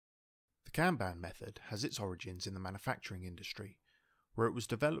The Kanban method has its origins in the manufacturing industry, where it was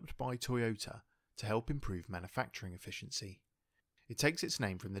developed by Toyota to help improve manufacturing efficiency. It takes its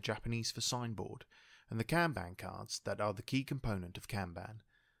name from the Japanese for signboard, and the Kanban cards that are the key component of Kanban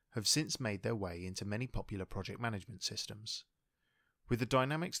have since made their way into many popular project management systems. With the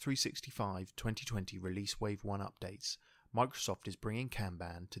Dynamics 365 2020 Release Wave 1 updates, Microsoft is bringing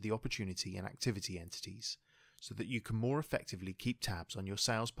Kanban to the opportunity and activity entities so that you can more effectively keep tabs on your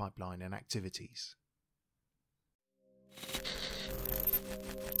sales pipeline and activities.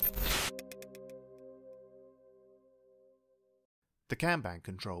 The Kanban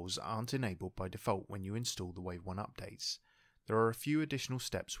controls aren't enabled by default when you install the Wave 1 updates. There are a few additional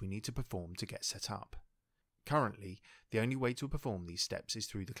steps we need to perform to get set up. Currently, the only way to perform these steps is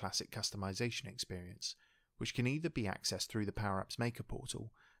through the classic customization experience, which can either be accessed through the Power Apps Maker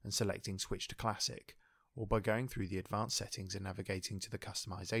portal and selecting Switch to Classic, or by going through the advanced settings and navigating to the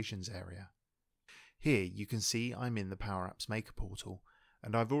customizations area. Here you can see I'm in the Power Apps Maker portal,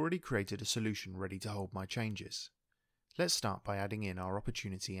 and I've already created a solution ready to hold my changes. Let's start by adding in our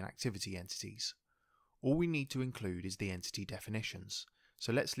opportunity and activity entities. All we need to include is the entity definitions,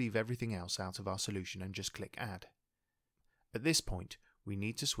 so let's leave everything else out of our solution and just click Add. At this point, we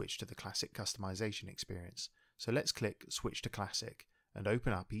need to switch to the classic customization experience, so let's click Switch to Classic and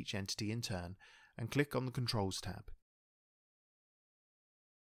open up each entity in turn and click on the Controls tab.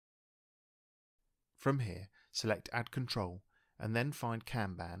 From here, select Add Control and then find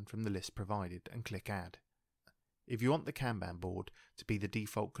Kanban from the list provided and click Add. If you want the Kanban board to be the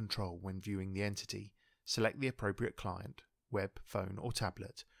default control when viewing the entity, select the appropriate client, web, phone or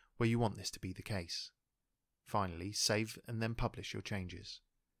tablet where you want this to be the case. Finally, save and then publish your changes.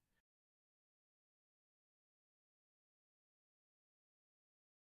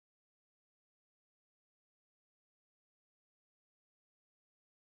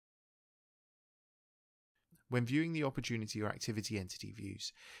 When viewing the opportunity or activity entity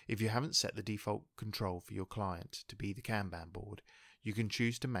views, if you haven't set the default control for your client to be the Kanban board, you can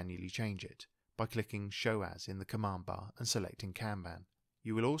choose to manually change it by clicking Show As in the command bar and selecting Kanban.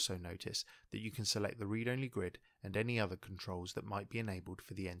 You will also notice that you can select the read-only grid and any other controls that might be enabled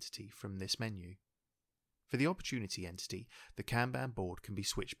for the entity from this menu. For the opportunity entity, the Kanban board can be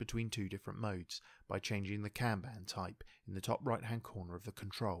switched between two different modes by changing the Kanban type in the top right-hand corner of the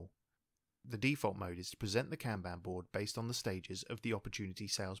control. The default mode is to present the Kanban board based on the stages of the opportunity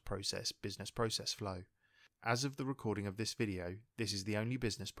sales process business process flow. As of the recording of this video, this is the only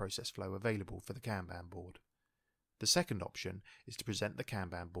business process flow available for the Kanban board. The second option is to present the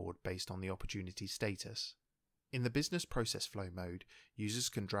Kanban board based on the opportunity status. In the business process flow mode, users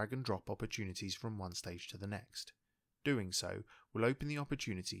can drag and drop opportunities from one stage to the next. Doing so will open the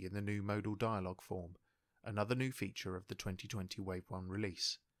opportunity in the new modal dialog form, another new feature of the 2020 Wave 1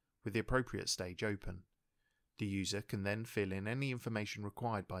 release, with the appropriate stage open. The user can then fill in any information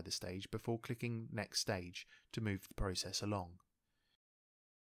required by the stage before clicking Next Stage to move the process along.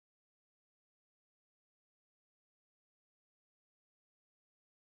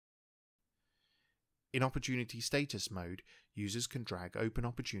 In opportunity status mode, users can drag open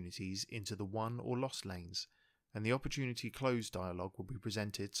opportunities into the won or lost lanes, and the opportunity closed dialog will be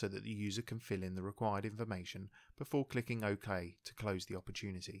presented so that the user can fill in the required information before clicking OK to close the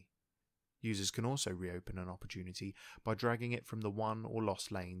opportunity. Users can also reopen an opportunity by dragging it from the won or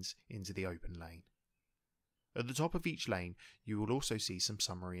lost lanes into the open lane. At the top of each lane, you will also see some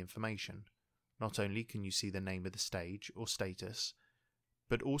summary information. Not only can you see the name of the stage or status,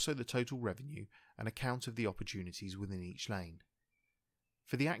 but also the total revenue and a count of the opportunities within each lane.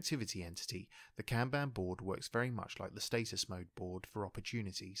 For the activity entity, the Kanban board works very much like the status mode board for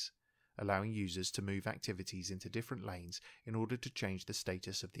opportunities, allowing users to move activities into different lanes in order to change the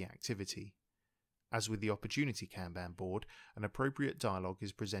status of the activity. As with the opportunity Kanban board, an appropriate dialog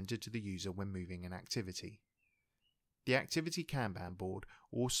is presented to the user when moving an activity. The activity Kanban board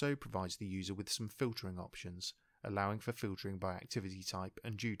also provides the user with some filtering options, allowing for filtering by activity type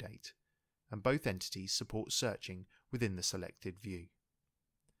and due date, and both entities support searching within the selected view.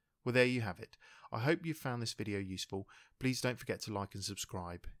 Well, there you have it. I hope you've found this video useful. Please don't forget to like and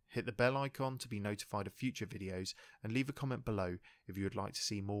subscribe. Hit the bell icon to be notified of future videos and leave a comment below if you would like to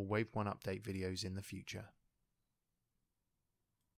see more Wave 1 update videos in the future.